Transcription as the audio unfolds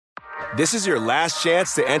This is your last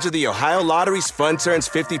chance to enter the Ohio Lottery's Fun Turns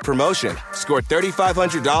 50 promotion. Score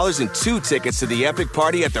 $3,500 and 2 tickets to the epic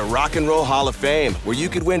party at the Rock and Roll Hall of Fame, where you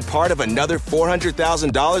could win part of another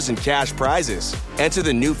 $400,000 in cash prizes. Enter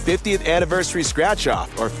the new 50th anniversary scratch-off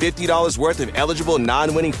or $50 worth of eligible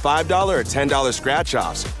non-winning $5 or $10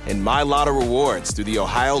 scratch-offs and My Lotto rewards through the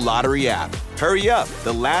Ohio Lottery app. Hurry up.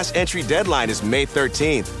 The last entry deadline is May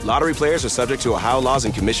 13th. Lottery players are subject to Ohio laws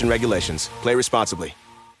and commission regulations. Play responsibly.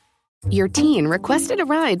 Your teen requested a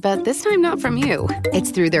ride, but this time not from you. It's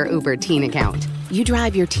through their Uber Teen account. You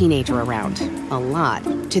drive your teenager around, a lot,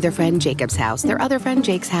 to their friend Jacob's house, their other friend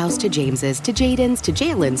Jake's house, to James's, to Jaden's, to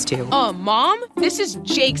Jalen's, to... Mom? This is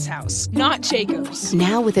Jake's house, not Jacob's.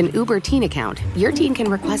 Now with an Uber Teen account, your teen can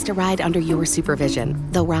request a ride under your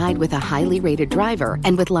supervision. They'll ride with a highly rated driver,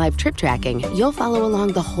 and with live trip tracking, you'll follow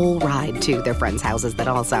along the whole ride to their friends' houses that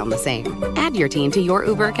all sound the same. Add your teen to your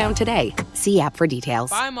Uber account today. See app for details.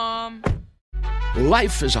 Bye, Mom.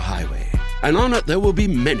 Life is a highway, and on it there will be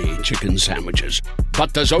many chicken sandwiches.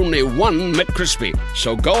 But there's only one McCrispy.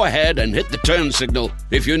 So go ahead and hit the turn signal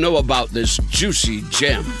if you know about this juicy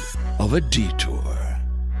gem of a detour.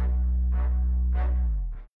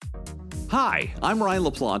 Hi, I'm Ryan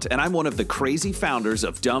LaPlante, and I'm one of the crazy founders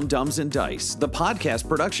of Dumb Dumbs and Dice, the podcast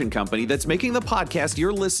production company that's making the podcast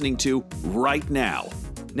you're listening to right now.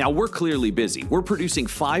 Now, we're clearly busy. We're producing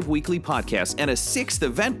 5 weekly podcasts and a 6th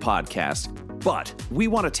event podcast, but we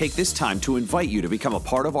want to take this time to invite you to become a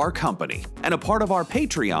part of our company and a part of our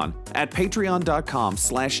Patreon at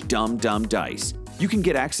patreon.com/dumbdumbdice. You can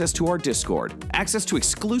get access to our Discord, access to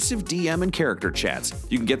exclusive DM and character chats.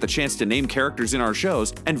 You can get the chance to name characters in our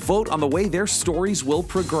shows and vote on the way their stories will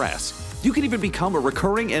progress. You can even become a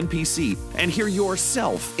recurring NPC and hear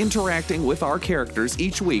yourself interacting with our characters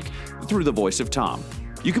each week through the voice of Tom.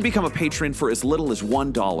 You can become a patron for as little as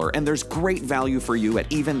 $1, and there's great value for you at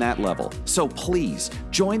even that level. So please,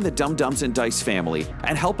 join the Dumb Dumbs and Dice family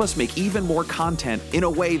and help us make even more content in a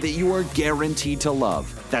way that you are guaranteed to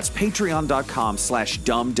love. That's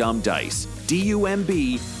patreon.com/dumbdumbdice.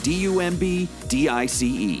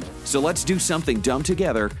 DUMBDICE. So let's do something dumb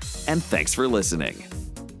together, and thanks for listening.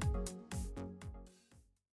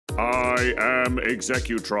 I am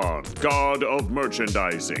Executron, god of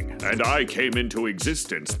merchandising, and I came into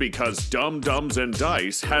existence because Dumb Dumbs and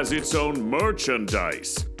Dice has its own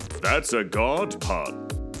merchandise. That's a god pun.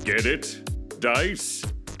 Get it? Dice?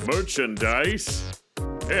 Merchandise?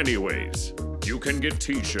 Anyways, you can get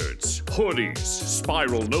t-shirts, hoodies,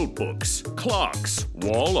 spiral notebooks, clocks,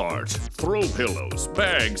 wall art, throw pillows,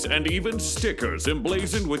 bags, and even stickers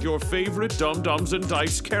emblazoned with your favorite Dumb Dumbs and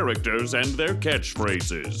Dice characters and their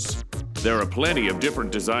catchphrases. There are plenty of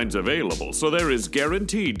different designs available, so there is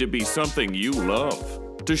guaranteed to be something you love.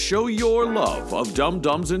 To show your love of Dumb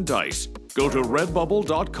Dumbs and Dice, go to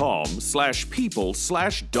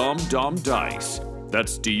redbubble.com/people/dumbdumbdice.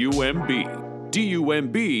 That's DUMBDICE.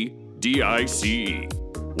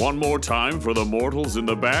 One more time for the mortals in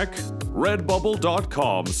the back,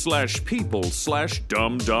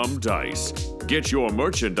 redbubble.com/people/dumbdumbdice. Get your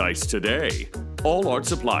merchandise today. All art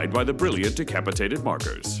supplied by the brilliant Decapitated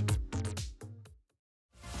Markers.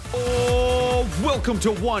 Oh, welcome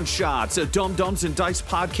to One Shots, a Dumb Dumbs and Dice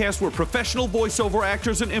podcast where professional voiceover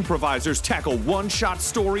actors and improvisers tackle one-shot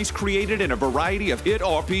stories created in a variety of hit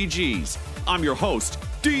RPGs. I'm your host,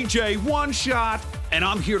 DJ One Shot, and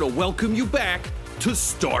I'm here to welcome you back to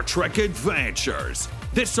Star Trek Adventures.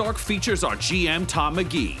 This arc features our GM Tom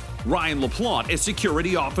McGee, Ryan LaPlante as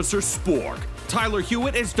Security Officer Spork, Tyler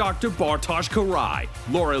Hewitt as Dr. Bartosz Karai,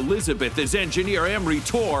 Laura Elizabeth as Engineer Emery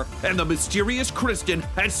Tor, and the mysterious Kristen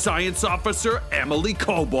as Science Officer Emily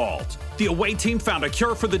Cobalt. The away team found a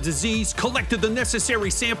cure for the disease, collected the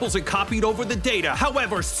necessary samples, and copied over the data.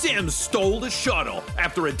 However, Sims stole the shuttle.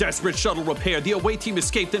 After a desperate shuttle repair, the away team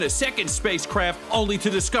escaped in a second spacecraft, only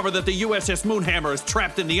to discover that the USS Moonhammer is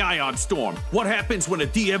trapped in the ion storm. What happens when a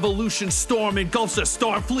de-evolution storm engulfs a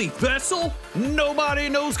Starfleet vessel? Nobody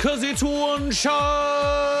knows because it's One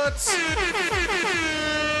Shots!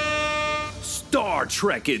 Star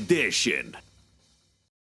Trek Edition.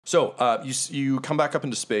 So you come back up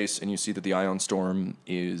into space and you see that the ion storm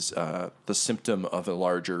is the symptom of a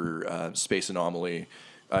larger space anomaly.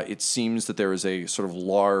 It seems that there is a sort of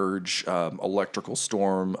large electrical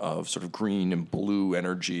storm of sort of green and blue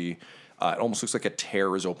energy. It almost looks like a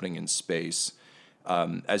tear is opening in space.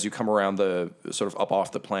 As you come around the sort of up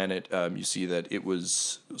off the planet, you see that it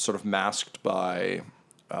was sort of masked by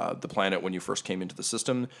the planet when you first came into the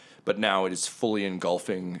system, but now it is fully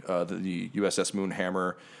engulfing the USS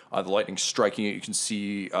Moonhammer. The lightning striking it. You can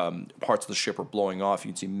see parts of the ship are blowing off.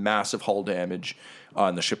 You can see massive hull damage,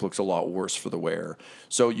 and the ship looks a lot worse for the wear.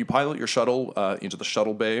 So you pilot your shuttle into the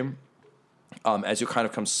shuttle bay. As you kind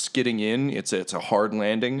of come skidding in, it's a hard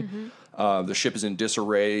landing. The ship is in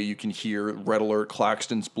disarray. You can hear red alert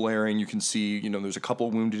claxtons blaring. You can see, there's a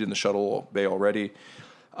couple wounded in the shuttle bay already.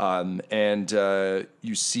 And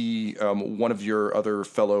you see one of your other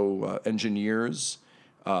fellow engineers,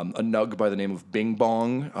 a nug by the name of Bing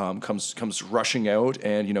Bong, comes rushing out,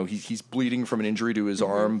 and he's bleeding from an injury to his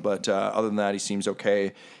arm, but other than that, he seems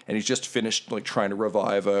okay. And he's just finished trying to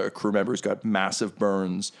revive a crew member who's got massive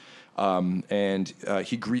burns. And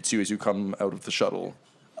he greets you as you come out of the shuttle.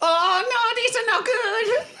 Oh, no, these are not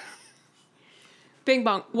good. Bing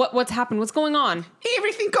Bong, what's happened? What's going on?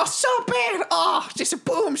 Everything got so bad. Oh, just a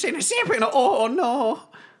booms and a zapping. Oh, no.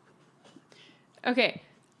 Okay,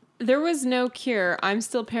 there was no cure. I'm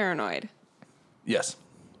still paranoid. Yes.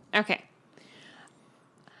 Okay.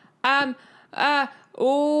 Oh,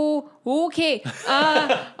 okay.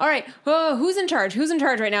 All right. Who's in charge? Who's in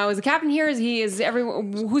charge right now? Is the captain here? Is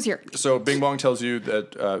everyone? Who's here? So Bing Bong tells you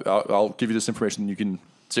that I'll give you this information. You can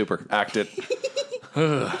act it.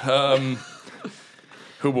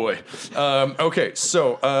 Oh boy. Okay.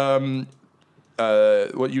 So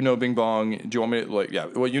what Bing Bong? Do you want me to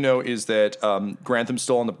What is that Grantham's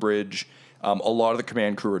still on the bridge. A lot of the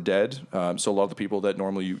command crew are dead. So a lot of the people that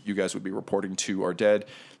normally you guys would be reporting to are dead.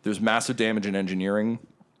 There's massive damage in engineering.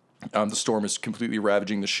 The storm is completely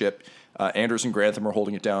ravaging the ship. Anders and Grantham are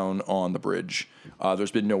holding it down on the bridge.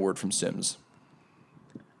 There's been no word from Sims.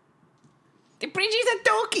 The bridge is a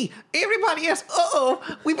donkey. Everybody else,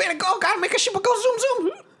 we better go. Gotta make a ship go zoom,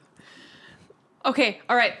 zoom. Okay,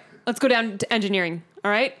 all right. Let's go down to engineering,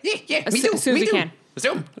 all right? Yeah, As soon as we can.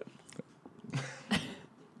 Zoom.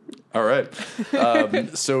 All right.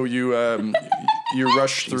 So you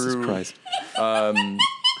rush Jesus through. Christ. I'm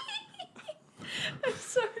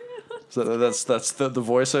sorry. So that's the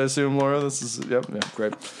voice, I assume, Laura. This is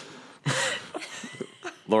great.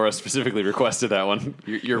 Laura specifically requested that one.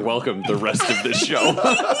 You're welcome the rest of this show.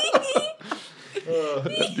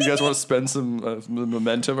 You guys want to spend some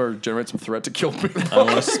momentum or generate some threat to kill me? I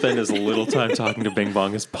want to spend as little time talking to Bing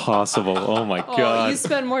Bong as possible. Oh my god. You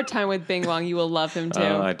spend more time with Bing Bong, you will love him too.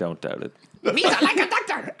 I don't doubt it. Me like a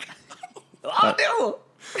doctor. Oh no,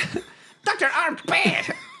 Dr.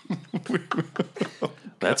 Armbad.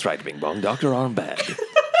 That's right, Bing Bong. Dr. Armbad.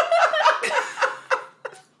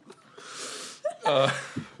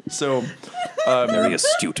 So, very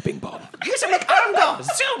astute, Bing Bong. You should make arm go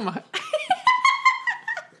zoom.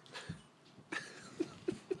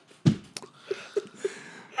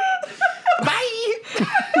 Bye.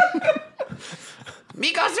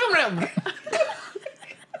 Me go zoom room.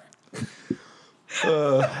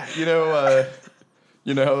 you know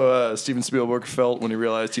how Steven Spielberg felt when he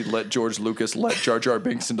realized he'd let George Lucas let Jar Jar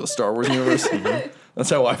Binks into the Star Wars universe? Mm-hmm. That's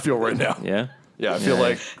how I feel right now. Yeah? Yeah, I feel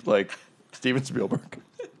like Steven Spielberg.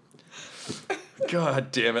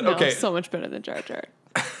 God damn it. No, Okay. so much better than Jar Jar.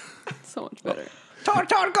 So much better. Tor,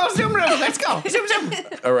 go zoom room. Let's go. Zoom, zoom.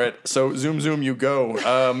 All right. So zoom, you go.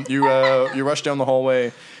 You rush down the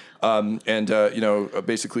hallway.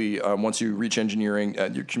 Basically, once you reach engineering,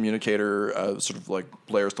 your communicator sort of like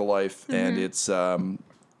blares to life, and it's Anders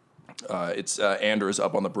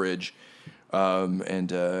up on the bridge,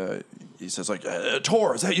 and he says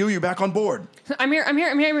Tor, is that you? You back on board? I'm here.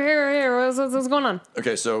 What's going on?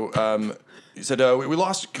 Okay, so he said we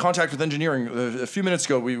lost contact with engineering a few minutes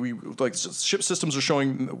ago. We ship systems are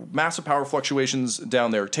showing massive power fluctuations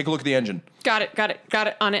down there. Take a look at the engine. Got it.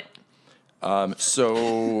 On it.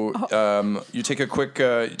 You take a quick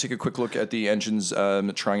look at the engines,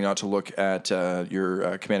 trying not to look at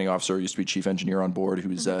your commanding officer, used to be chief engineer on board,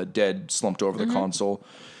 who's dead, slumped over the console.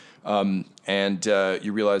 And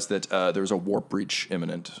you realize that there's a warp breach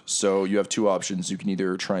imminent. So you have two options. You can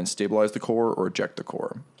either try and stabilize the core or eject the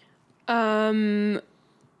core.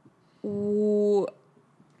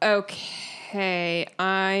 Okay.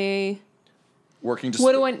 Working to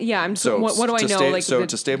what do I? Yeah, I'm. So what do I know?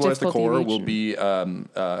 To stabilize the core will be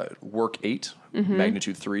work 8, Mm-hmm.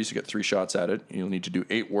 magnitude 3. So you get 3 shots at it. You'll need to do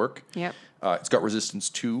 8 work. Yep. It's got resistance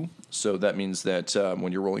 2, so that means that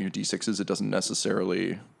when you're rolling your d6s, it doesn't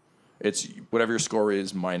necessarily. It's whatever your score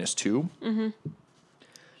is minus 2, and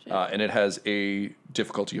it has a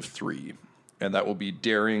difficulty of 3, and that will be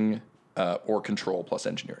daring or control plus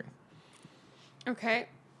engineering. Okay.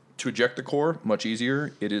 To eject the core, much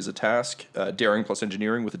easier. It is a task, daring plus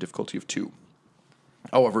engineering with a difficulty of 2.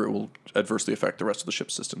 However, it will adversely affect the rest of the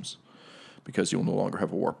ship's systems. because you'll no longer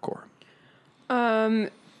have a warp core.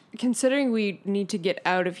 Considering we need to get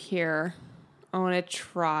out of here, I want to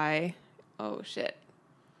try. Oh shit!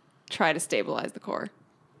 Try to stabilize the core.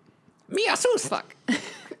 Me asus. Fuck.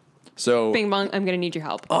 So, Bing Bong, I'm gonna need your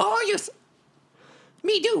help. Oh, yes.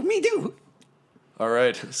 Me do. all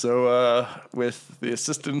right. So, with the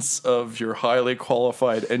assistance of your highly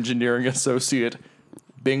qualified engineering associate,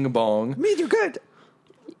 Bing Bong, Me do good.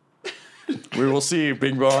 we will see.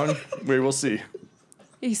 Bing Bong, we will see.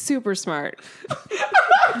 He's super smart.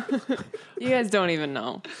 You guys don't even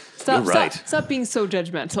know. Stop, You're right. stop being so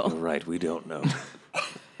judgmental. Right, we don't know.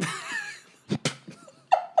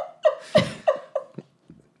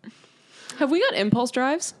 Have we got impulse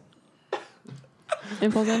drives?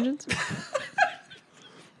 Impulse engines?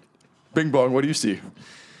 Bing Bong, what do you see?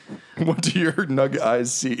 What do your nug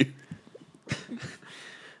eyes see?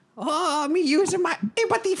 Oh, me using my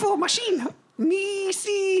empathy for machine. Me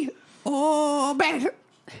see. Oh, bad.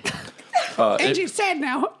 Engine's sad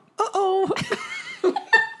now. Uh-oh.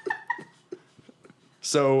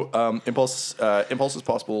 So, impulse is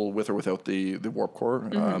possible with or without the warp core.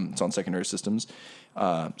 It's on secondary systems.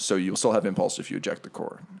 So you'll still have impulse if you eject the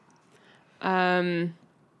core.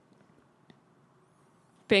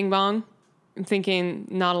 Bing Bong. I'm thinking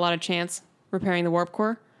not a lot of chance repairing the warp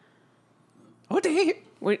core. What the heck?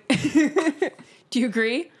 Wait. Do you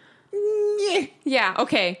agree? Yeah. Yeah,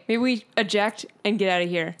 okay. Maybe we eject and get out of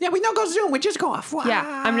here. Yeah, we don't go zoom. We just go off.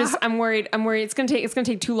 Yeah, I'm worried. It's gonna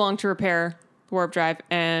take too long to repair the warp drive,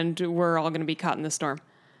 and we're all gonna be caught in the storm.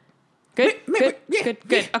 Good? Good.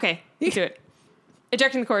 Okay, let's do it.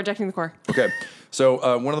 Ejecting the core. Okay.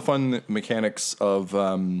 So one of the fun mechanics of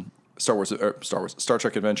Star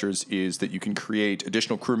Trek Adventures is that you can create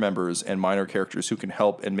additional crew members and minor characters who can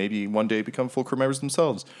help and maybe one day become full crew members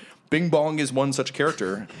themselves. Bing Bong is one such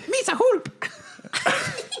character. Misa Hulp.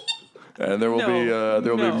 And there will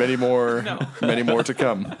be many more to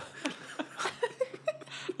come.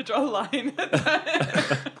 I draw a line at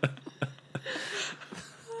that.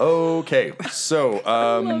 Okay, so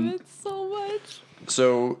I love it so much.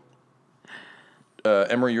 So,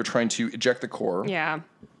 Emery, you're trying to eject the core. Yeah.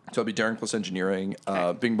 So it'll be Daring plus engineering.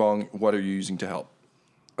 Bing Bong, what are you using to help?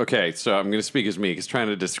 Okay, so I'm going to speak as me because trying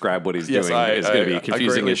to describe what he's Yes, doing is going to be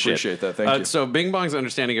confusing I as shit. appreciate that. Thank you. So Bing Bong's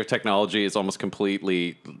understanding of technology is almost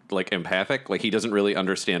completely like empathic. Like he doesn't really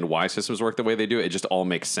understand why systems work the way they do. It just all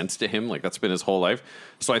makes sense to him. Like that's been his whole life.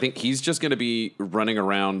 So I think he's just going to be running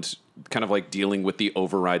around kind of like dealing with the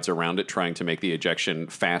overrides around it, trying to make the ejection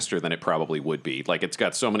faster than it probably would be. Like it's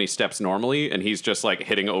got so many steps normally, and he's just like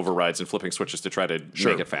hitting overrides and flipping switches to try to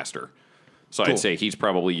make it faster. So Cool. I'd say he's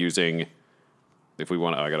probably using... If we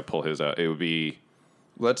want to, I got to pull his out. It would be...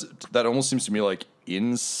 That almost seems to me like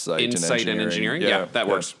insight and engineering. Yeah, that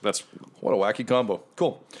works. That's what a wacky combo.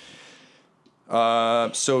 Cool.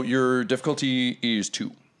 So your difficulty is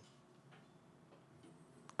 2.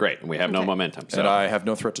 Great. And we have no momentum. So. And I have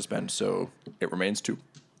no threat to spend, so it remains 2.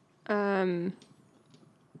 You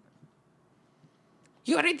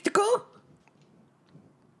ready to go?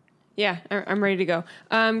 Yeah, I'm ready to go.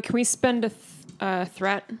 Can we spend a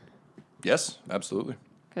threat? Yes, absolutely.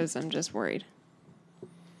 Because I'm just worried.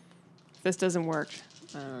 If this doesn't work,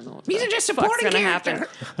 I don't know what These the are just fuck's supporting gonna character. happen.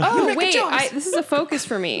 You Oh, make a wait. choice. This is a focus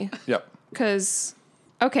for me. Yep. Because,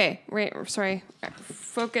 okay, right, sorry.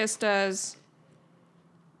 Focus does...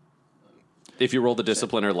 If you roll the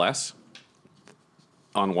discipline or less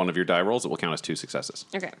on one of your die rolls, it will count as 2 successes.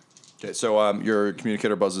 Okay. Okay, so your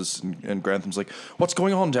communicator buzzes and Grantham's like, "What's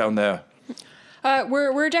going on down there?"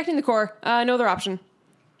 We're ejecting the core. No other option.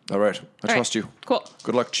 All right, I trust you. Cool.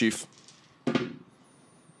 Good luck, Chief.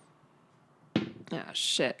 Ah,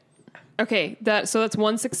 shit. Okay, so that's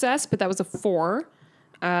 1 success, but that was a 4.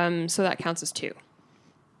 So that counts as 2.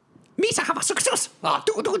 Misa have a success.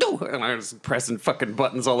 Do. And I was pressing fucking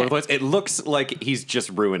buttons all over the place. It looks like he's just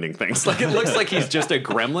ruining things. Like it looks like he's just a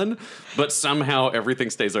gremlin, but somehow everything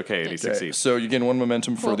stays okay and he succeeds. So you gain 1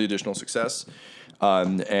 momentum for the additional success.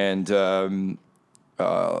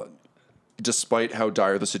 Despite how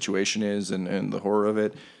dire the situation is and the horror of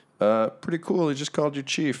it, pretty cool. He just called you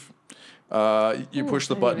Chief. You push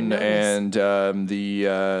the button and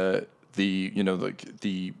the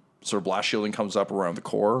sort of blast shielding comes up around the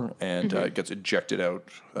core and it gets ejected out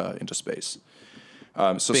into space.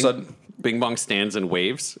 Bing Bong stands and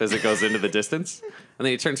waves as it goes into the distance, and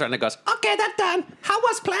then he turns around and goes, Okay, that done. How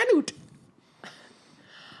was Planet?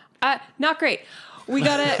 Not great. We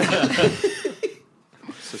gotta...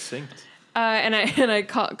 Succinct. And I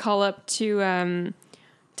call up to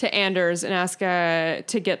Anders and ask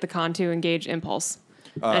to get the con to engage impulse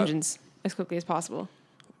engines as quickly as possible.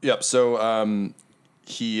 Yep. So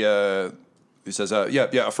he He says, yeah,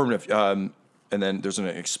 affirmative. And then there's an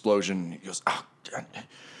explosion. He goes, oh, God.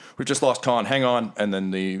 We've just lost Khan. Hang on. And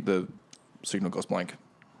then the signal goes blank.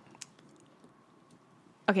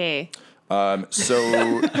 Okay. So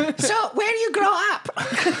So, where do you grow up?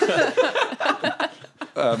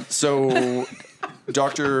 So,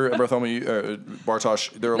 Dr.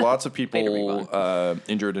 Bartosz, there are lots of people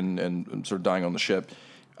injured and sort of dying on the ship.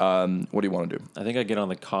 What do you want to do? I think I get on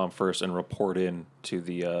the comm first and report in to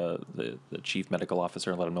the chief medical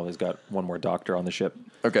officer and let him know he's got one more doctor on the ship.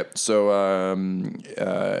 Okay, so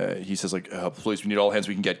he says, like, please, we need all hands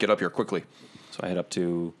we can get. Get up here quickly. So I head up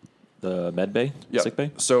to the med bay, sick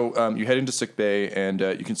bay. So you head into sick bay, and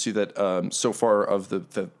you can see that so far of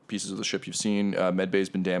the pieces of the ship you've seen, med bay has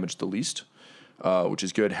been damaged the least, which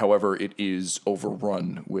is good. However, it is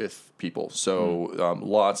overrun with people. So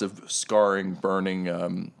lots of scarring, burning.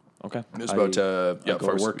 Okay. There's about go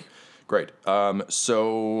to work. Great.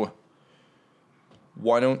 So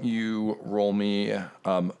why don't you roll me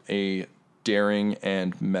a daring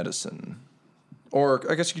and medicine?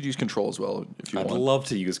 Or I guess you could use control as well if you want. I'd love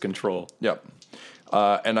to use control. Yep.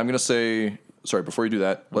 And I'm going to say, sorry, before you do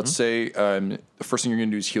that, let's say the first thing you're going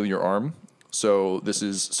to do is heal your arm. So this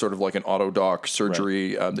is sort of like an auto doc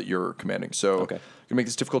surgery that you're commanding. So I'm going to make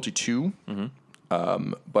this difficulty 2, but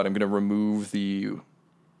I'm going to remove the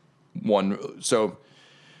one. So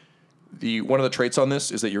one of the traits on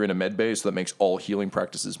this is that you're in a med bay, so that makes all healing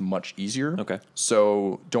practices much easier. Okay.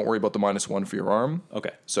 So don't worry about the -1 for your arm.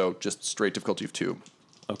 Okay. So just straight difficulty of 2.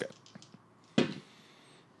 Okay.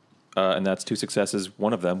 And that's 2 successes,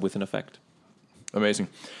 one of them with an effect. Amazing.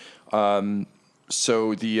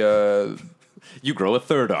 So the You grow a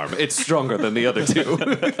third arm. It's stronger than the other 2.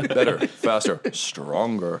 better, faster,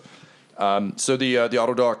 stronger. So the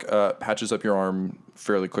autodoc patches up your arm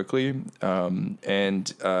fairly quickly,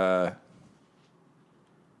 and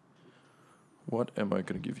what am I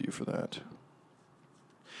going to give you for that?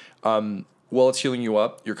 While it's healing you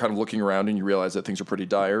up, you're kind of looking around and you realize that things are pretty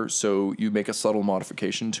dire. So you make a subtle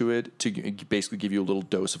modification to it to basically give you a little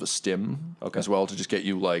dose of a stim as well to just get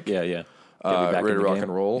you like ready to rock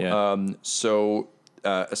and roll. Yeah. So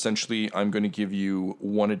essentially, I'm going to give you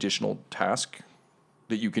one additional task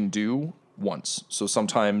that you can do once. So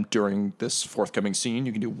sometime during this forthcoming scene,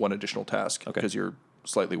 you can do one additional task because you're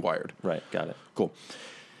slightly wired. Right, got it. Cool.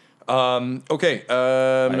 Okay.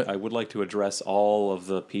 I would like to address all of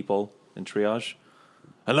the people in triage.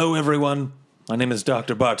 Hello, everyone. My name is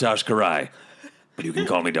Dr. Bartosz Karai, but you can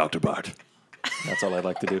call me Dr. Bart. That's all I'd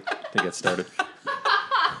like to do to get started.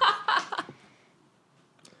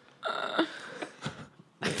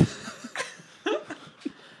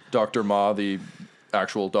 Dr. Ma, the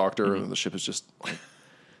actual doctor of the ship, is just like,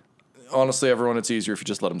 honestly, everyone, it's easier if you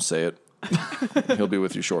just let him say it. He'll be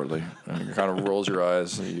with you shortly. And he kind of rolls your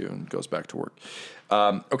eyes at you and goes back to work.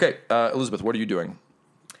 Okay, Elizabeth, what are you doing?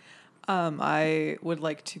 I would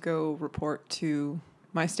like to go report to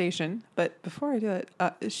my station, but before I do it,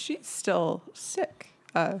 is she still sick?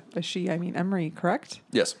 Is she, Emery, correct?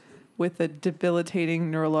 Yes. With a debilitating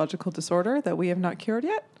neurological disorder that we have not cured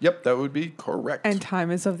yet? Yep, that would be correct. And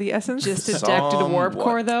time is of the essence? Just ejected a warp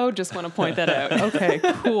core, though. Just want to point that out. Okay,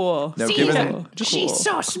 cool. Now, She's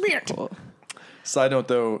so smart. Cool. Side note,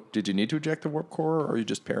 though, did you need to eject the warp core, or are you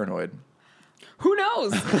just paranoid? Who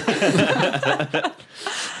knows?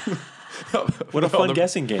 What a fun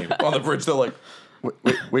guessing game. On the bridge, they're like,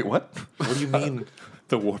 wait, what? What do you mean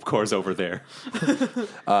the warp core's over there?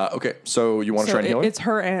 Okay, so you want to try and heal her? It's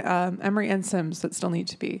her, Emery and Sims that still need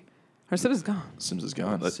to be. Her Sims is gone. Sims is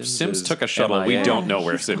gone. Sims took a shuttle. We don't know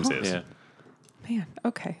where Sims is. Yeah. Man,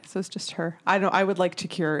 okay, so it's just her. I would like to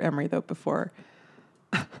cure Emery, though, before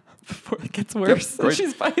it gets worse. So great.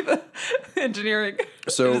 she's by the engineering.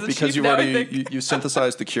 So Isn't because she you've now, I already think? you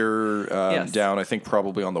synthesized the cure Yes. down, I think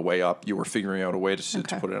probably on the way up you were figuring out a way to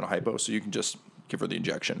Okay. put it in a hypo, so you can just give her the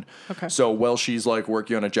injection. Okay. So while she's like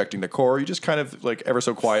working on ejecting the core, you just kind of like ever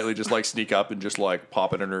so quietly just like sneak up and just like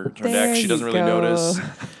pop it in her neck. She doesn't really notice.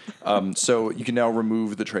 So you can now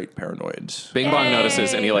remove the trait paranoid. Bing Bong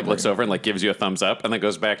notices and he like looks over and like gives you a thumbs up and then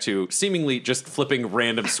goes back to seemingly just flipping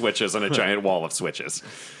random switches on a giant wall of switches.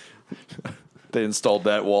 They installed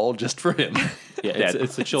that wall just for him. Yeah,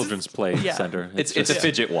 it's a children's play center. It's a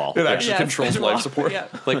fidget wall. It actually controls life support. Yeah.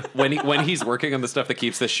 Like when he's working on the stuff that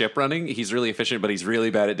keeps the ship running, he's really efficient, but he's really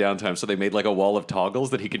bad at downtime. So they made like a wall of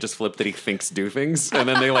toggles that he could just flip that he thinks do things, and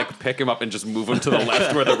then they like pick him up and just move him to the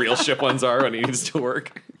left where the real ship ones are when he needs to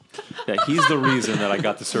work. Yeah, he's the reason that I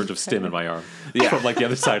got the surge of stim in my arm. From like the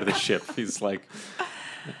other side of the ship. He's like,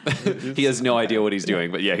 He has no idea what he's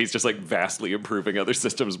doing, but yeah, he's just like vastly improving other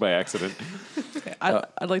systems by accident.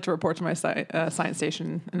 I'd like to report to my science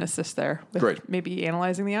station and assist there. With Great. Maybe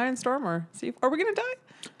analyzing the ion storm or see if, are we going to die?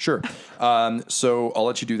 Sure. So I'll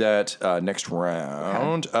let you do that next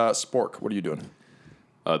round. Spork, what are you doing?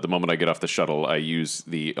 The moment I get off the shuttle, I use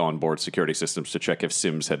the onboard security systems to check if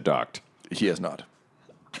Sims had docked. He has not.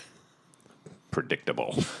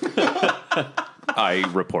 Predictable. I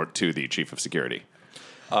report to the chief of security.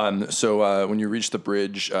 So when you reach the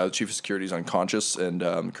bridge, the chief of security is unconscious, and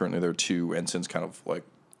currently there are two ensigns kind of like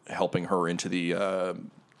helping her into the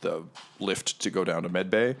lift to go down to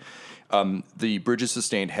medbay. The bridge has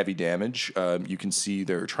sustained heavy damage. You can see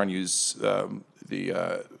they're trying to use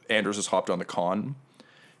Anders has hopped on the con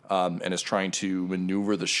and is trying to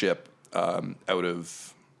maneuver the ship out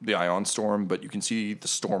of the ion storm, but you can see the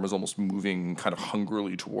storm is almost moving kind of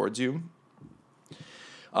hungrily towards you.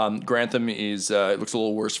 Grantham is it looks a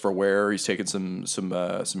little worse for wear. He's taken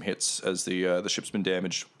some hits as the ship's been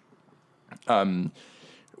damaged.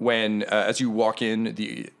 When as you walk in,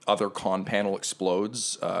 the other con panel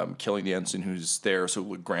explodes, killing the ensign who's there. So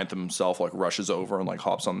Grantham himself like rushes over and like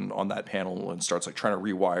hops on that panel and starts like trying to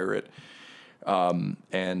rewire it. On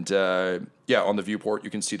the viewport you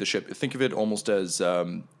can see the ship. Think of it almost as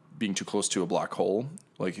being too close to a black hole.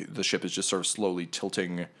 Like the ship is just sort of slowly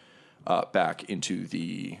tilting back into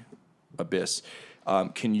the abyss.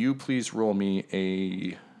 Can you please roll me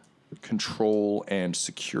a control and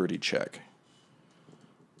security check?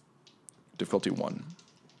 Difficulty 1.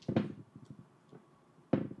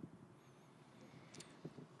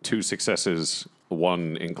 2 successes,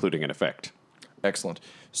 1 including an effect. Excellent.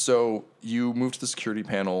 So you move to the security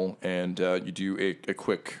panel and you do a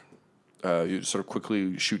quick, you sort of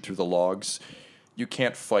quickly shoot through the logs. You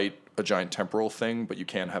can't fight a giant temporal thing, but you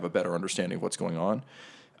can have a better understanding of what's going on.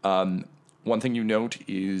 One thing you note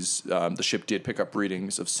is the ship did pick up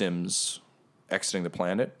readings of Sims exiting the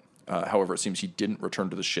planet. However, it seems he didn't return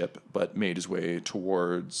to the ship, but made his way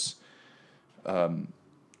towards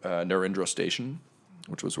Narendra Station,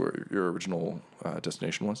 which was where your original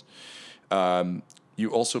destination was. You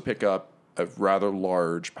also pick up a rather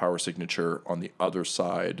large power signature on the other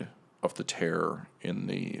side of the tear in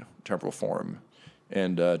the temporal form.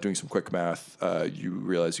 And doing some quick math, you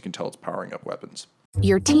realize you can tell it's powering up weapons.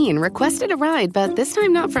 Your teen requested a ride, but this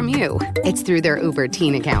time not from you. It's through their Uber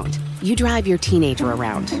teen account. You drive your teenager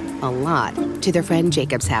around, a lot, to their friend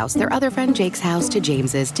Jacob's house, their other friend Jake's house, to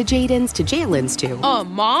James's, to Jaden's, to Jalen's, to...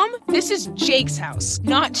 Mom, this is Jake's house,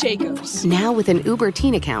 not Jacob's. Now with an Uber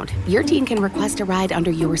teen account, your teen can request a ride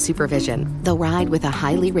under your supervision. They'll ride with a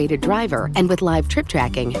highly rated driver, and with live trip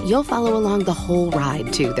tracking, you'll follow along the whole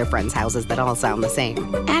ride to their friends' houses that all sound the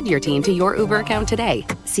same. Add your teen to your Uber account today.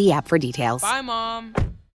 See app for details. Bye, Mom.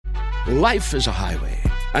 Life is a highway,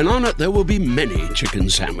 and on it there will be many chicken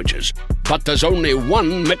sandwiches. But there's only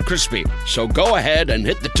one McCrispy. So go ahead and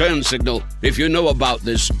hit the turn signal if you know about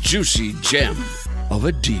this juicy gem of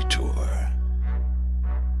a detour.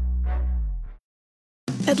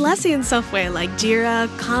 Atlassian software like Jira,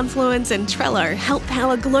 Confluence, and Trello help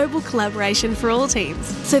power global collaboration for all teams,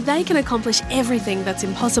 so they can accomplish everything that's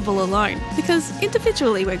impossible alone. Because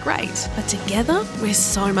individually we're great, but together we're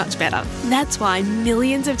so much better. That's why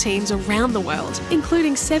millions of teams around the world,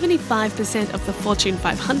 including 75% of the Fortune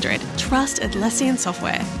 500, trust Atlassian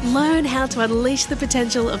software. Learn how to unleash the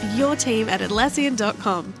potential of your team at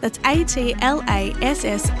Atlassian.com. That's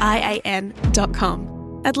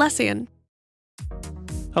Atlassian.com. Atlassian.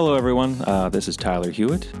 Hello, everyone. This is Tyler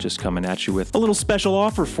Hewitt, just coming at you with a little special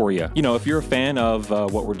offer for you. You know, if you're a fan of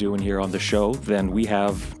what we're doing here on the show, then we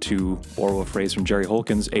have, to borrow a phrase from Jerry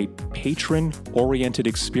Holkins, a patron-oriented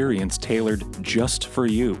experience tailored just for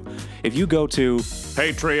you. If you go to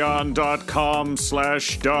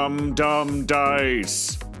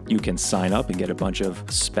patreon.com/dumdumdice, you can sign up and get a bunch of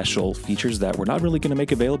special features that we're not really going to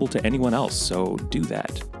make available to anyone else, so do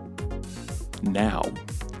that now.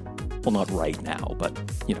 Well, not right now, but,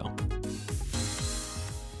 you know.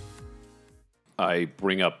 I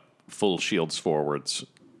bring up full shields forwards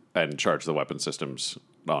and charge the weapon systems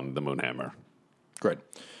on the Moonhammer. Great.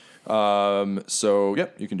 You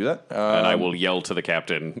can do that. And I will yell to the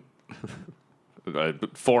captain,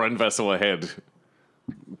 foreign vessel ahead,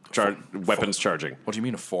 weapons charging. What do you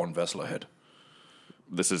mean a foreign vessel ahead?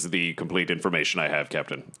 This is the complete information I have,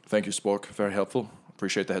 Captain. Thank you, Spork. Very helpful.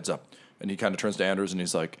 Appreciate the heads up. And he kind of turns to Anders and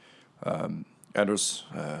he's like, Anders,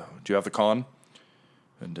 do you have the con?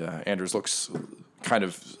 And Anders looks kind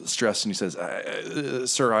of stressed and he says,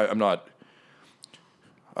 Sir, I'm not,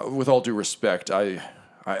 with all due respect, I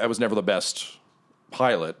was never the best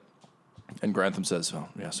pilot. And Grantham says, well,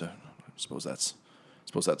 yes, I suppose that's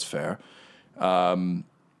fair.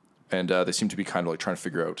 And they seem to be kind of like trying to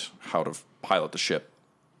figure out how to pilot the ship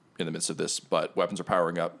in the midst of this. But weapons are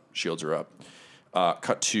powering up, shields are up.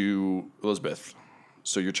 Cut to Elizabeth.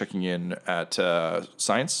 So you're checking in at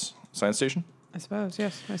Science Station? I suppose,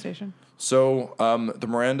 yes, my station. So the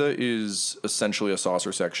Miranda is essentially a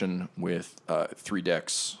saucer section with 3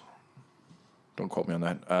 decks. Don't quote me on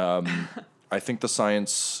that. I think the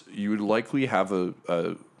Science, you would likely have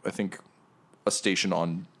a station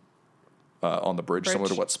on the bridge, similar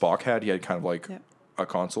to what Spock had. He had kind of like a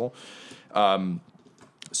console.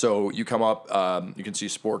 So you come up, you can see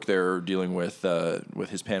Spork there dealing with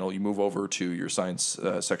his panel. You move over to your Science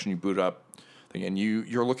section, you boot up, and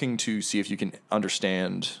you're looking to see if you can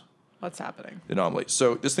understand what's happening. The anomaly.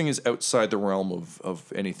 So this thing is outside the realm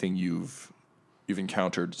of anything you've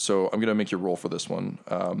encountered. So I'm going to make you roll for this one.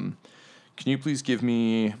 Can you please give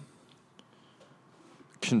me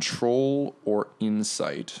control or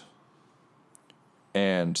insight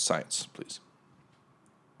and science, please?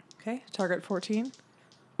 Okay, target 14.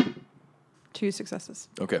 2 successes.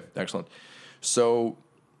 Okay, excellent. So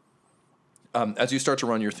as you start to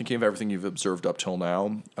run, you're thinking of everything you've observed up till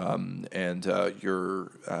now, and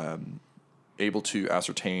you're able to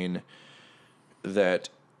ascertain that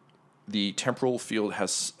the temporal field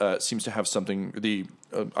seems to have something. The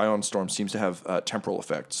ion storm seems to have temporal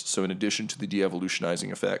effects. So, in addition to the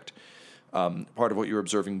de-evolutionizing effect, part of what you're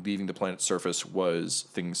observing leaving the planet's surface was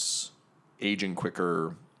things aging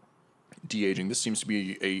quicker, de-aging. This seems to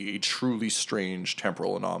be a truly strange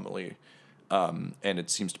temporal anomaly. And it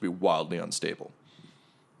seems to be wildly unstable.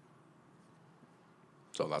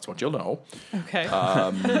 So that's what you'll know. Okay.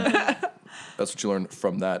 That's what you learn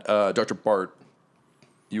from that. Dr. Bart,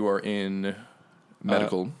 you are in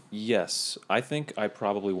medical. Yes. I think I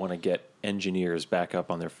probably want to get engineers back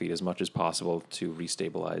up on their feet as much as possible to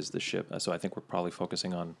restabilize the ship. So I think we're probably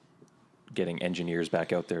focusing on getting engineers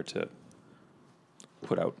back out there to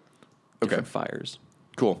put out different fires.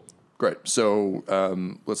 Cool. Great. So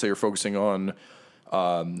let's say you're focusing on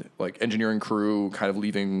like engineering crew, kind of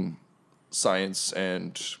leaving science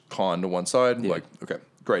and con to one side. Yeah. Like, okay,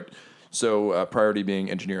 great. So priority being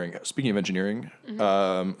engineering. Speaking of engineering,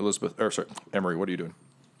 Emery, what are you doing?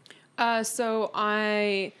 So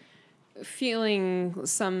I feeling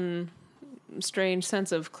some strange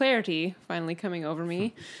sense of clarity finally coming over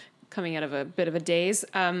me. Coming out of a bit of a daze,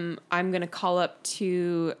 I'm going to call up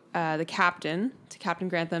to the captain, to Captain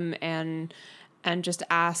Grantham, and just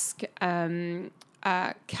ask, Captain,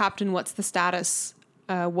 what's the status?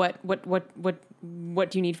 What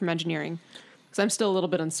do you need from engineering? Because I'm still a little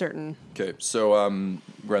bit uncertain. Okay, so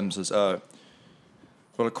Grantham says, well,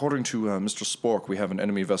 according to Mr. Spork, we have an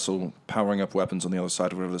enemy vessel powering up weapons on the other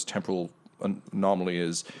side of whatever this temporal anomaly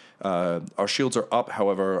is. Our shields are up,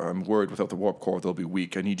 however, I'm worried without the warp core they'll be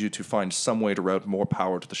weak. I need you to find some way to route more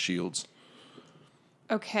power to the shields.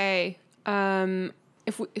 Okay.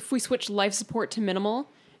 If we switch life support to minimal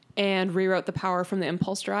and reroute the power from the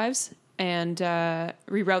impulse drives and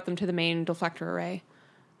reroute them to the main deflector array,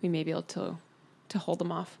 we may be able to hold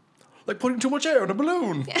them off. Like putting too much air in a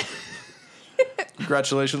balloon.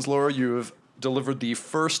 Congratulations, Laura. You have delivered the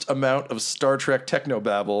first amount of Star Trek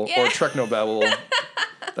technobabble or Treknobabble.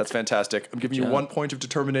 That's fantastic. I'm giving you 1 point of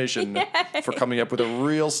determination for coming up with a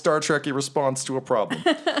real Star Trek-y response to a problem.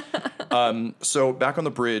 So back on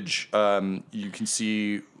the bridge, you can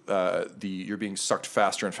see you're being sucked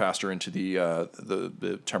faster and faster into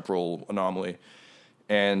the temporal anomaly,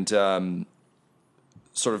 and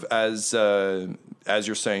sort of as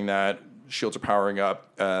you're saying that, shields are powering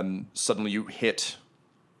up. Suddenly, you hit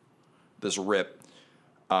this rip,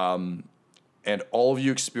 and all of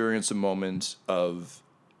you experience a moment of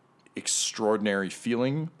extraordinary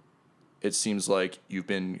feeling. It seems like you've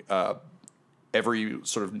been every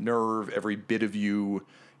sort of nerve, every bit of you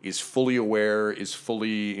is fully aware, is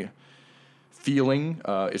fully feeling.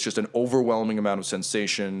 It's just an overwhelming amount of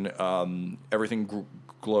sensation. Everything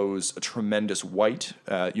glows a tremendous white.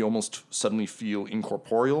 You almost suddenly feel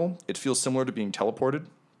incorporeal. It feels similar to being teleported.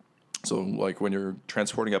 So like when you're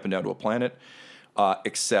transporting up and down to a planet,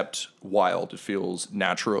 except wild. It feels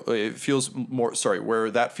natural. It feels more, where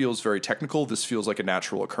that feels very technical, this feels like a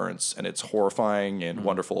natural occurrence, and it's horrifying and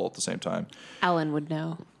wonderful at the same time. Alan would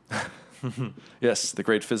know. Yes, the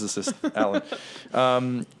great physicist, Alan.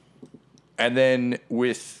 And then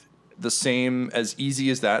with the same, as easy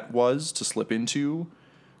as that was to slip into,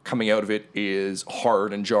 coming out of it is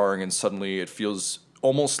hard and jarring, and suddenly it feels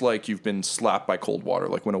almost like you've been slapped by cold water,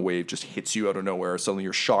 like when a wave just hits you out of nowhere. Suddenly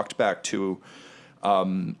you're shocked back to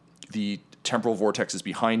the temporal vortex is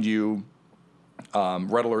behind you.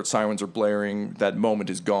 Red alert sirens are blaring. That moment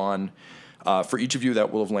is gone. For each of you,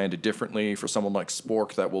 that will have landed differently. For someone like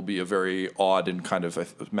Spork, that will be a very odd and kind of, I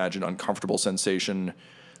imagine, uncomfortable sensation.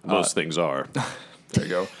 Most things are. There you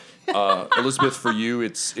go. Elizabeth, for you,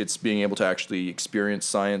 it's being able to actually experience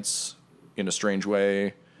science in a strange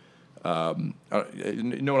way. No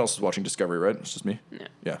one else is watching Discovery, right? It's just me? Yeah.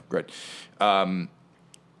 Yeah, great.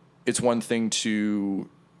 It's one thing to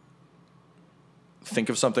think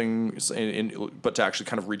of something, but to actually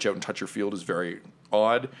kind of reach out and touch your field is very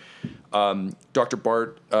odd. Dr.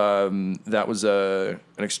 Bart, that was an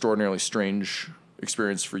extraordinarily strange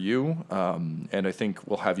experience for you, and I think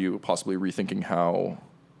we'll have you possibly rethinking how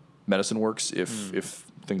medicine works if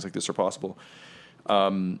things like this are possible.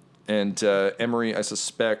 And Emery, I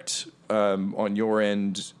suspect on your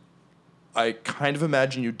end, I kind of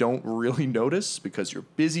imagine you don't really notice because you're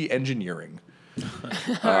busy engineering. So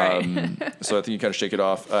I think you kind of shake it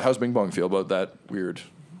off. How's Bing Bong feel about that weird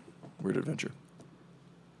adventure?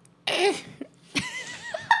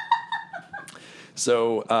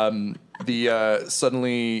 So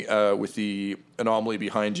suddenly with the anomaly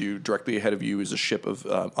behind you, directly ahead of you is a ship of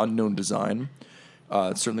unknown design.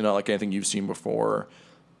 It's certainly not like anything you've seen before.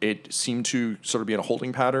 It seemed to sort of be in a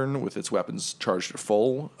holding pattern with its weapons charged at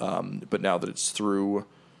full, but now that it's through,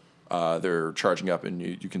 they're charging up, and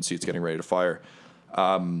you can see it's getting ready to fire.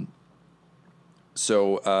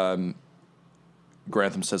 So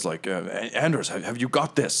Grantham says, like, Anders, have you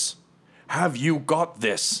got this? Have you got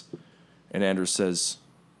this? And Anders says,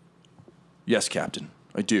 yes, Captain,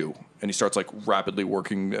 I do. And he starts, like, rapidly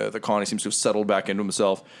working the con. He seems to have settled back into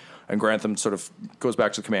himself. And Grantham sort of goes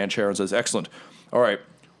back to the command chair and says, excellent. All right,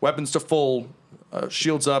 weapons to full,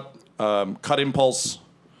 shields up, cut impulse.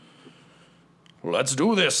 Let's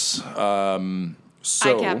do this. So, Aye,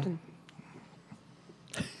 Captain.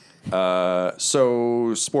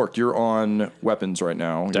 So, Spork, you're on weapons right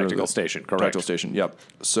now. Tactical station, correct. Tactical station, yep.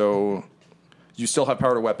 So you still have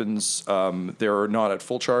power to weapons. They're not at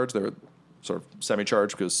full charge. They're sort of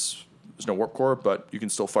semi-charged because there's no warp core, but you can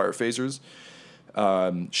still fire phasers.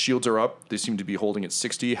 Shields are up. They seem to be holding at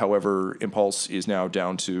 60. However, impulse is now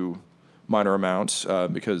down to minor amount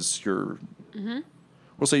because you're... Mm-hmm.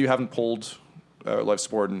 We'll say you haven't pulled life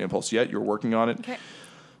support and impulse yet. You're working on it.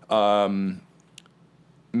 Okay.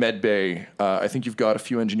 Med Bay, I think you've got a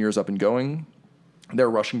few engineers up and going. They're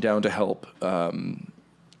rushing down to help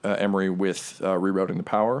Emery with rerouting the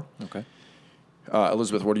power. Okay.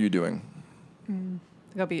 Elizabeth, what are you doing?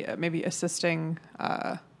 I'll be maybe assisting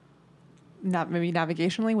maybe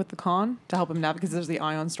navigationally with the con to help him navigate, because there's the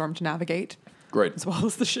ion storm to navigate. Great. As well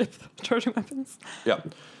as the ship charging weapons. Yeah,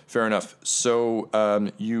 fair enough. So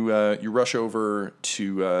you rush over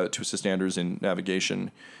to assist Anders in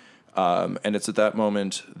navigation, and it's at that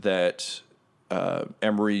moment that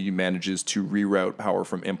Emery manages to reroute power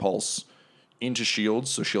from impulse into shields,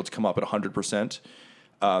 so shields come up at 100%.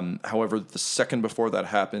 However, the second before that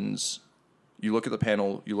happens, you look at the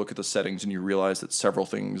panel, you look at the settings, and you realize that several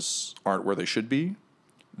things aren't where they should be,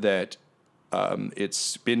 that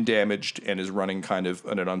it's been damaged and is running kind of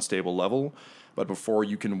at an unstable level. But before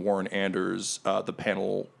you can warn Anders, the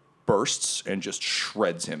panel bursts and just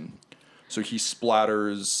shreds him. So he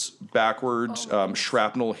splatters backwards.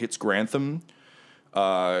 Shrapnel hits Grantham.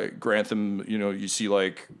 Grantham, you see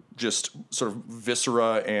like just sort of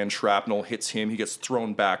viscera and shrapnel hits him. He gets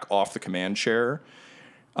thrown back off the command chair.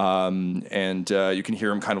 And you can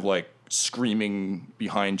hear him kind of like screaming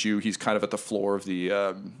behind you. He's kind of at the floor of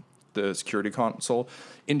the security console.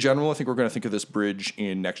 In general, I think we're going to think of this bridge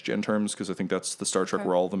in next-gen terms because I think that's the Star Trek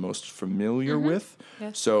we're all the most familiar with.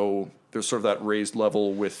 Yes. So there's sort of that raised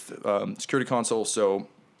level with security console. So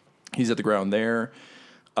he's at the ground there.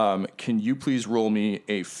 Can you please roll me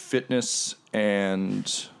a fitness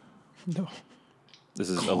and... No. This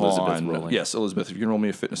is con. Elizabeth rolling. Yes, Elizabeth, if you can roll me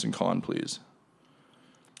a fitness and con, please.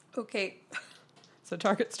 Okay. So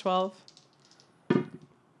target's 12.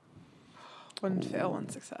 1 fail, 1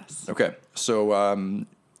 success. Okay, so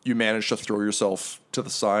you manage to throw yourself to the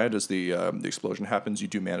side as the explosion happens. You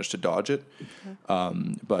do manage to dodge it,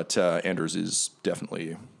 but Anders is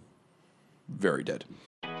definitely very dead.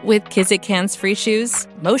 With Kizik hands-free shoes,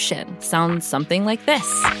 motion sounds something like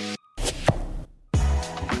this.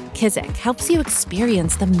 Kizik helps you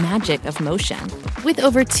experience the magic of motion. With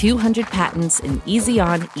over 200 patents and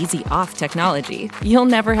easy-on, easy-off technology, you'll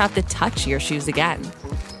never have to touch your shoes again.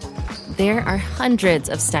 There are hundreds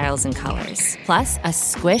of styles and colors, plus a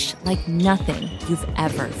squish like nothing you've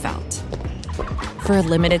ever felt. For a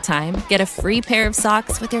limited time, get a free pair of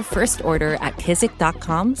socks with your first order at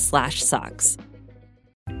kizik.com/socks.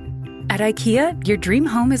 At At IKEA, your dream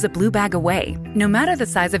home is a blue bag away. No matter the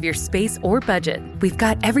size of your space or budget, we've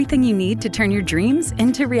got everything you need to turn your dreams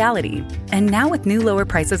into reality. And now with new lower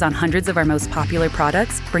prices on hundreds of our most popular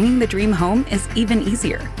products, bringing the dream home is even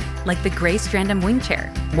easier. Like the gray Strandom wing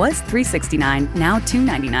chair was $369, now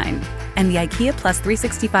 $299. And the IKEA Plus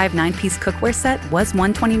 365 9-piece cookware set was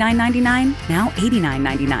 $129.99, now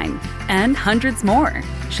 $89.99. And hundreds more.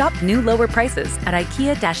 Shop new lower prices at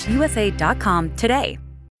IKEA-USA.com today.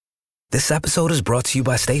 This episode is brought to you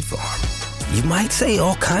by State Farm. You might say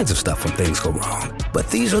all kinds of stuff when things go wrong, but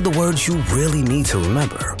these are the words you really need to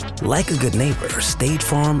remember. Like a good neighbor, State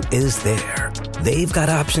Farm is there. They've got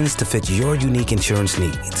options to fit your unique insurance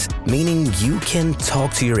needs, meaning you can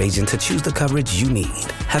talk to your agent to choose the coverage you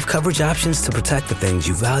need, have coverage options to protect the things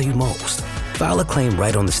you value most, file a claim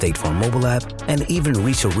right on the State Farm mobile app, and even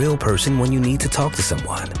reach a real person when you need to talk to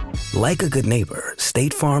someone. Like a good neighbor,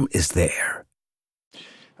 State Farm is there.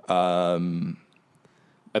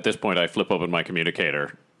 At this point, I flip open my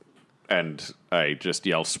communicator and I just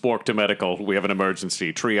yell, "Spork to medical. We have an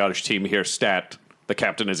emergency. Triage team here. Stat. The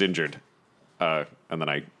captain is injured." And then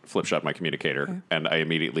I flip shut my communicator and I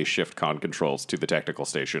immediately shift con controls to the technical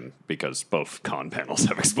station because both con panels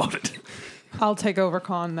have exploded. I'll take over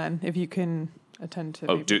con then, if you can attend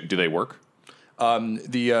to. Oh, do they work?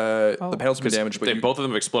 The panels have been damaged, but if both of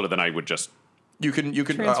them have exploded, then I would just. You can.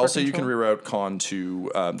 I'll say you can reroute con to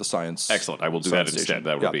the science. Excellent. I will do that instead.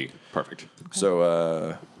 That would be perfect. Okay.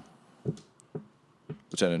 So,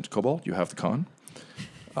 Lieutenant Cobalt, you have the con.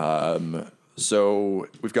 So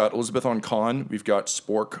we've got Elizabeth on con. We've got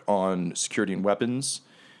Spork on security and weapons.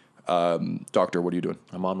 Doctor, what are you doing?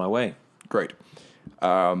 I'm on my way. Great.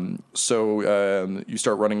 So you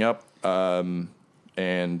start running up. And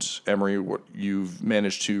Emery, what you've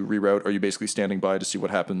managed to reroute? Are you basically standing by to see what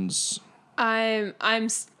happens? I'm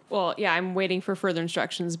waiting for further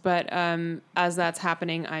instructions, but as that's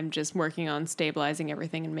happening, I'm just working on stabilizing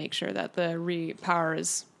everything and make sure that the power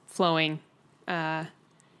is flowing and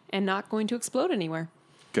not going to explode anywhere.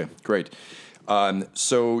 Okay, great.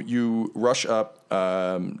 So you rush up,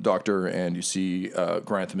 Doctor, and you see Captain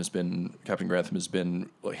Grantham has been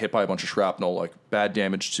hit by a bunch of shrapnel, like bad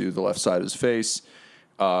damage to the left side of his face,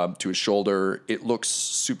 to his shoulder. It looks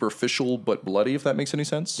superficial but bloody, if that makes any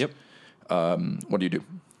sense. Yep. What do you do?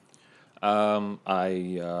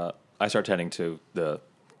 I start tending to the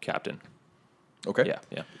captain. Okay.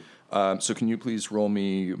 Yeah. So can you please roll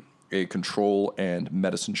me a control and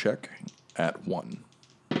medicine check at 1?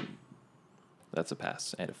 That's a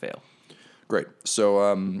pass and a fail. Great. So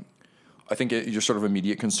I think your sort of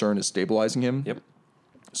immediate concern is stabilizing him. Yep.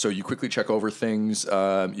 So you quickly check over things.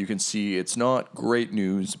 You can see it's not great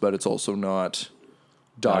news, but it's also not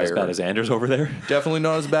dire. Not as bad as Anders over there? Definitely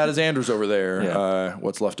not as bad as Anders over there. Yeah.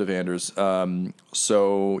 What's left of Anders.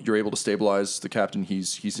 So you're able to stabilize the captain.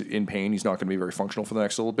 He's in pain. He's not going to be very functional for the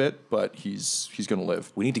next little bit, but he's going to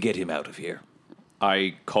live. We need to get him out of here.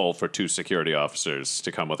 I call for 2 security officers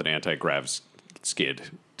to come with an anti-grav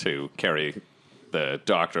skid to carry the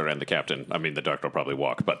doctor and the captain. I mean, the doctor will probably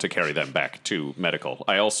walk, but to carry them back to medical.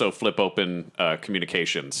 I also flip open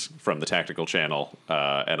communications from the tactical channel,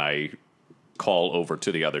 and I call over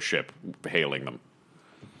to the other ship, hailing them.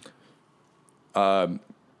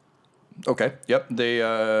 Okay. Yep. They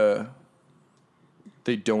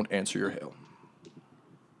don't answer your hail.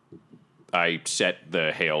 I set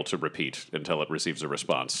the hail to repeat until it receives a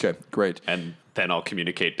response. Okay, great. And then I'll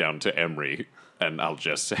communicate down to Emery, and I'll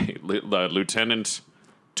just say, Lieutenant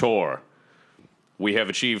Tor, we have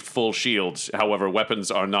achieved full shields. However,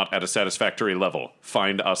 weapons are not at a satisfactory level.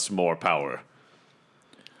 Find us more power.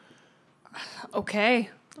 Okay.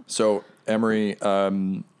 So, Emery,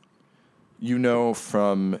 you know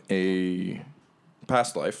from a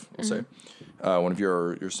past life, we'll say, one of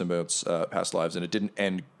your symbiotes' past lives, and it didn't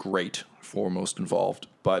end great for most involved,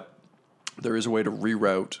 but there is a way to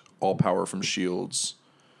reroute all power from shields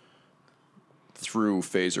through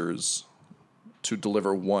phasers to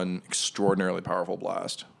deliver one extraordinarily powerful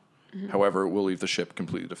blast. However, it will leave the ship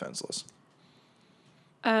completely defenseless.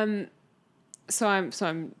 So I'm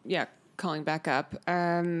calling back up.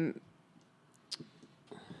 Lieutenant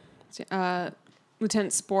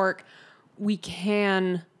Spork, we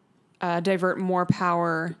can divert more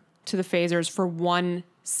power to the phasers for one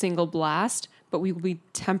single blast, but we will be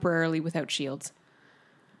temporarily without shields.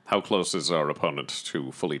 How close is our opponent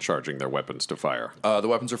to fully charging their weapons to fire? The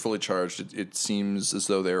weapons are fully charged. It seems as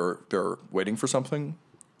though they're waiting for something,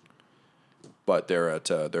 but they're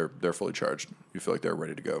fully charged. You feel like they're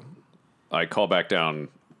ready to go. I call back down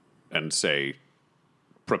and say,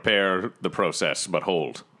 prepare the process, but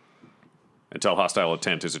hold. Until hostile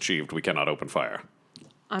intent is achieved, we cannot open fire.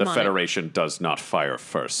 The Federation does not fire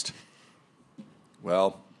first.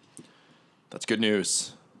 Well, that's good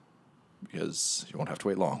news, because you won't have to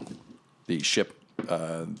wait long. The ship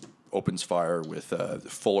opens fire with a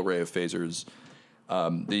full array of phasers.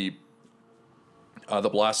 The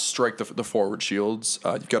blasts strike the forward shields.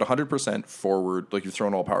 You've got 100% forward, like you've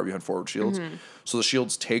thrown all power behind forward shields. So the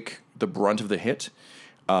shields take the brunt of the hit.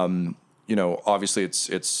 Obviously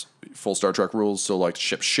it's full Star Trek rules. So like the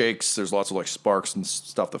ship shakes. There's lots of like sparks and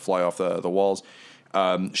stuff that fly off the walls.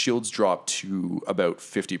 Shields drop to about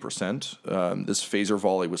 50%. This phaser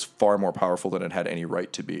volley was far more powerful than it had any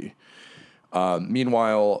right to be.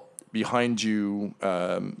 Meanwhile, behind you,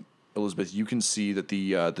 Elizabeth, you can see that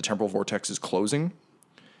the temporal vortex is closing.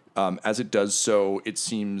 As it does so, it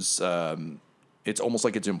seems it's almost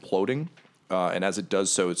like it's imploding. And as it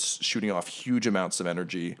does so, it's shooting off huge amounts of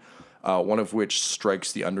energy, one of which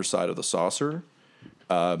strikes the underside of the saucer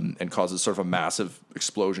and causes sort of a massive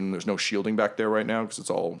explosion. There's no shielding back there right now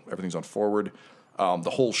because everything's on forward.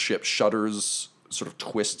 The whole ship shudders, sort of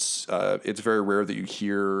twists. It's very rare that you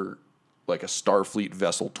hear like a Starfleet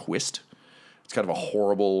vessel twist. It's kind of a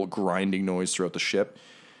horrible grinding noise throughout the ship.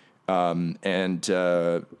 And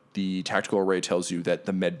the tactical array tells you that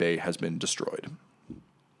the medbay has been destroyed.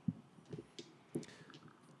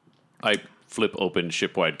 I flip open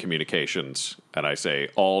shipwide communications and I say,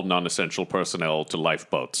 all non-essential personnel to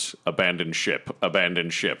lifeboats. Abandon ship.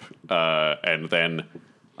 And then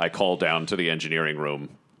I call down to the engineering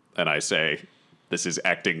room and I say, this is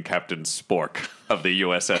Acting Captain Spork of the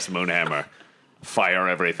USS Moonhammer. Fire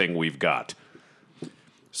everything we've got.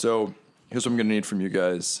 So here's what I'm going to need from you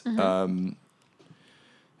guys.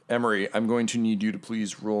 Emery, I'm going to need you to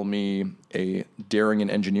please roll me a daring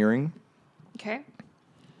and engineering. Okay.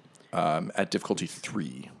 At difficulty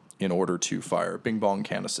 3 in order to fire. Bing Bong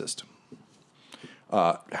can assist.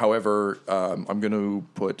 However, I'm going to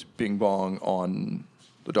put Bing Bong on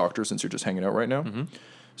the doctor since you're just hanging out right now.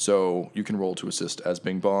 So you can roll to assist as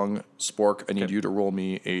Bing Bong. Spork, I need you to roll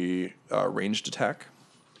me a ranged attack.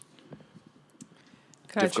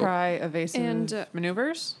 Can I try evasive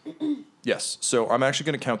maneuvers? Yes. So I'm actually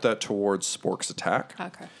going to count that towards Spork's attack.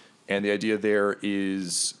 Okay. And the idea there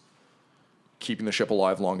is keeping the ship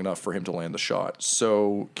alive long enough for him to land the shot.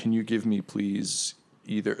 So can you give me, please,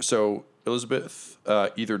 Elizabeth,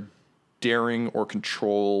 either daring or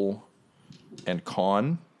control and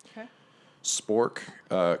con. Okay.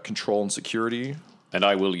 Spork, control and security. And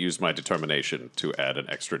I will use my determination to add an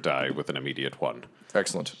extra die with an immediate one.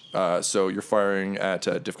 Excellent. So you're firing at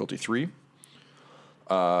difficulty 3.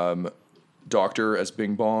 Doctor, as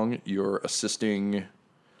Bing Bong, you're assisting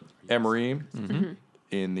Emery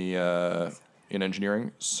in the in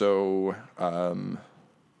engineering. So I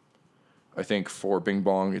think for Bing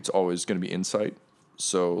Bong, it's always going to be insight.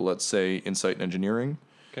 So let's say insight and engineering.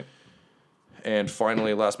 Okay. And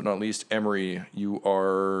finally, last but not least, Emery, you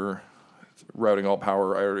are routing all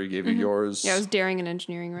power. I already gave you yours. Yeah, it was daring and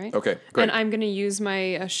engineering, right? Okay, great. And I'm going to use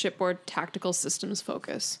my shipboard tactical systems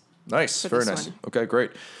focus. Nice, very nice. One. Okay,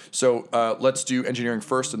 great. So let's do engineering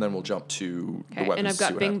first, and then we'll jump to the weapons. And I've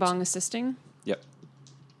got Bing Bong assisting. Yep.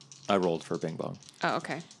 I rolled for Bing Bong. Oh,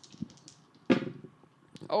 okay.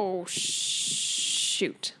 Oh,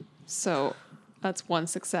 shoot. So that's 1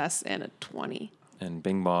 success and a 20. And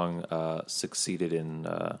Bing Bong succeeded in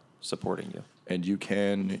supporting you. And you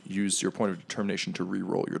can use your point of determination to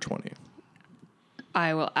re-roll your 20.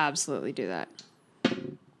 I will absolutely do that.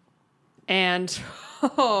 And,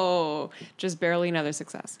 just barely another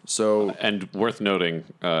success. So, and worth noting,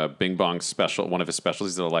 Bing Bong's one of his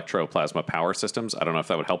specialties is electroplasma power systems. I don't know if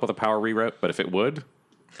that would help with a power reroute, but if it would,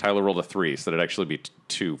 Tyler rolled a 3, so that'd actually be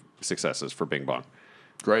 2 successes for Bing Bong.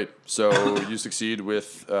 Great. So you succeed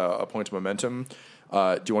with a point of momentum. Do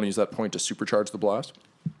you want to use that point to supercharge the blast?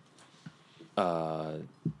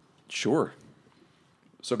 Sure.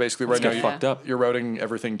 So basically, Let's right get now fucked up. You're routing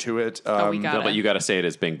everything to it. We got No, but you got to say it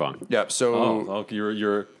as Bing Bong. Yeah. So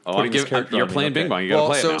you're putting this character you're on me, playing okay. Bing Bong. You got to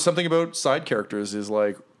play it so now. something about side characters is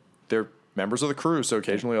like they're members of the crew. So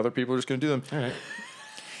occasionally, other people are just going to do them. All right.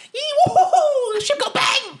 Yee-woo-hoo! Ship go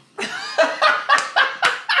bang!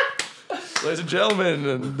 Ladies and gentlemen,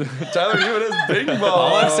 and Tyler Hewitt as Bing Bong.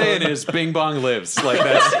 All I'm saying is Bing Bong lives. Like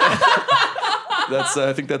that's.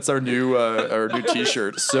 I think that's our new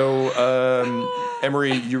T-shirt. So,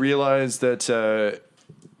 Emery, you realize that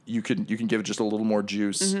you can give it just a little more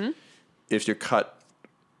juice if you cut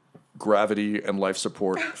gravity and life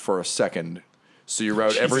support for a second. So you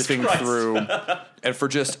route everything through, and for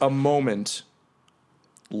just a moment,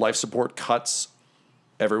 life support cuts.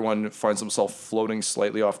 Everyone finds themselves floating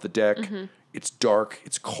slightly off the deck. It's dark.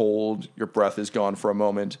 It's cold. Your breath is gone for a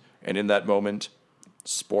moment, and in that moment,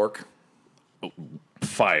 Spork.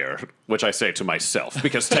 Fire, which I say to myself,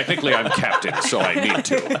 because technically I'm captain, so I need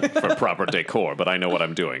to for proper decor, but I know what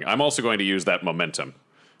I'm doing. I'm also going to use that momentum.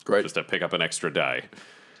 Great. Just to pick up an extra die.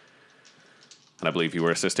 And I believe you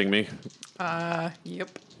were assisting me?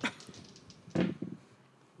 Yep.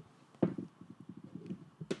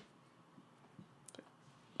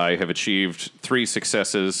 I have achieved 3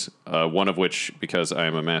 successes, one of which, because I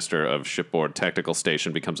am a master of shipboard tactical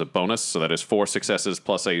station, becomes a bonus. So that is 4 successes,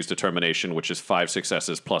 plus I use determination, which is 5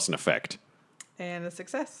 successes plus an effect. And a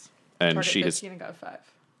success. And Target she 15 and got 5.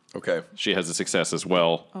 Okay. She has a success as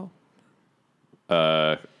well. Oh.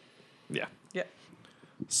 Yeah. Yeah.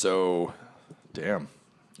 So, damn.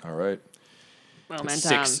 All right.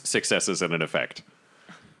 Momentum. 6 successes and an effect.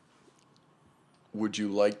 Would you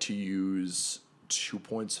like to use 2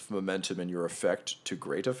 points of momentum in your effect to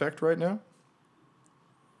great effect right now?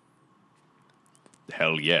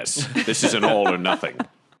 Hell yes. This is an all or nothing.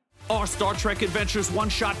 Our Star Trek Adventures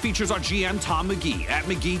one-shot features our GM Tom McGee at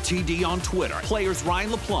McGeeTD on Twitter. Players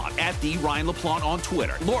Ryan LaPlante at the Ryan LaPlante on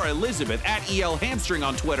Twitter. Laura Elizabeth at EL Hamstring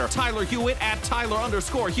on Twitter. Tyler Hewitt at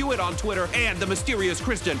Tyler_Hewitt on Twitter. And the mysterious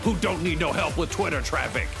Kristen, who don't need no help with Twitter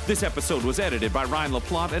traffic. This episode was edited by Ryan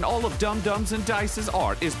LaPlante, and all of Dum Dums and Dice's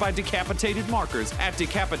art is by Decapitated Markers at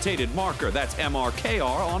Decapitated Marker. That's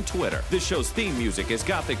MRKR on Twitter. This show's theme music is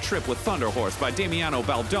Gothic Trip with Thunder Horse by Damiano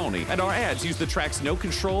Baldoni. And our ads use the tracks No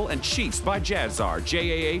Control and Chiefs by Jazzar,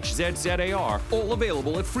 JAHZZAR, all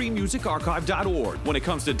available at freemusicarchive.org. When it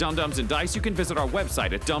comes to Dum Dums and Dice, you can visit our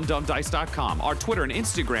website at dumdumdice.com, our Twitter and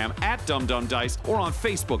Instagram at dumdumdice, or on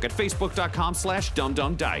Facebook at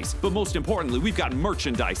facebook.com/dumdumdice. But most importantly, we've got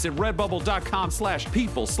merchandise at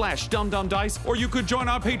redbubble.com/people/dumdumdice, or you could join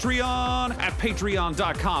our Patreon at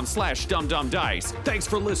patreon.com/dumdumdice. Thanks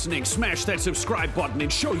for listening. Smash that subscribe button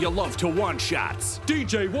and show your love to One Shots.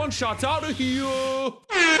 DJ One Shots out of here.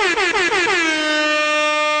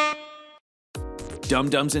 Dum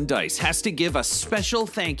Dums and Dice has to give a special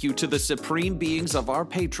thank you to the supreme beings of our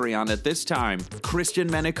Patreon at this time: Christian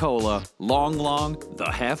Menicola, Long, the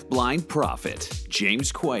Half-Blind Prophet,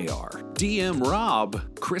 James Cuellar, DM Rob,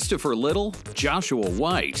 Christopher Little, Joshua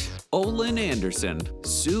White, Olin Anderson,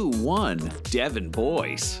 Sue One, Devin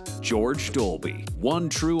Boyce, George Dolby, One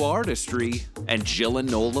True Artistry, and Jill and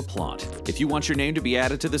Noel LaPlante. If you want your name to be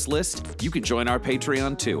added to this list, you can join our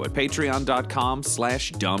Patreon too at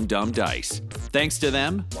patreon.com/dumdumdice. Thanks to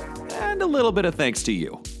them, and a little bit of thanks to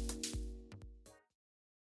you.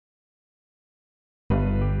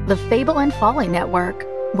 The Fable and Folly Network,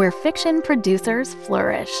 where fiction producers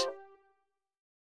flourish.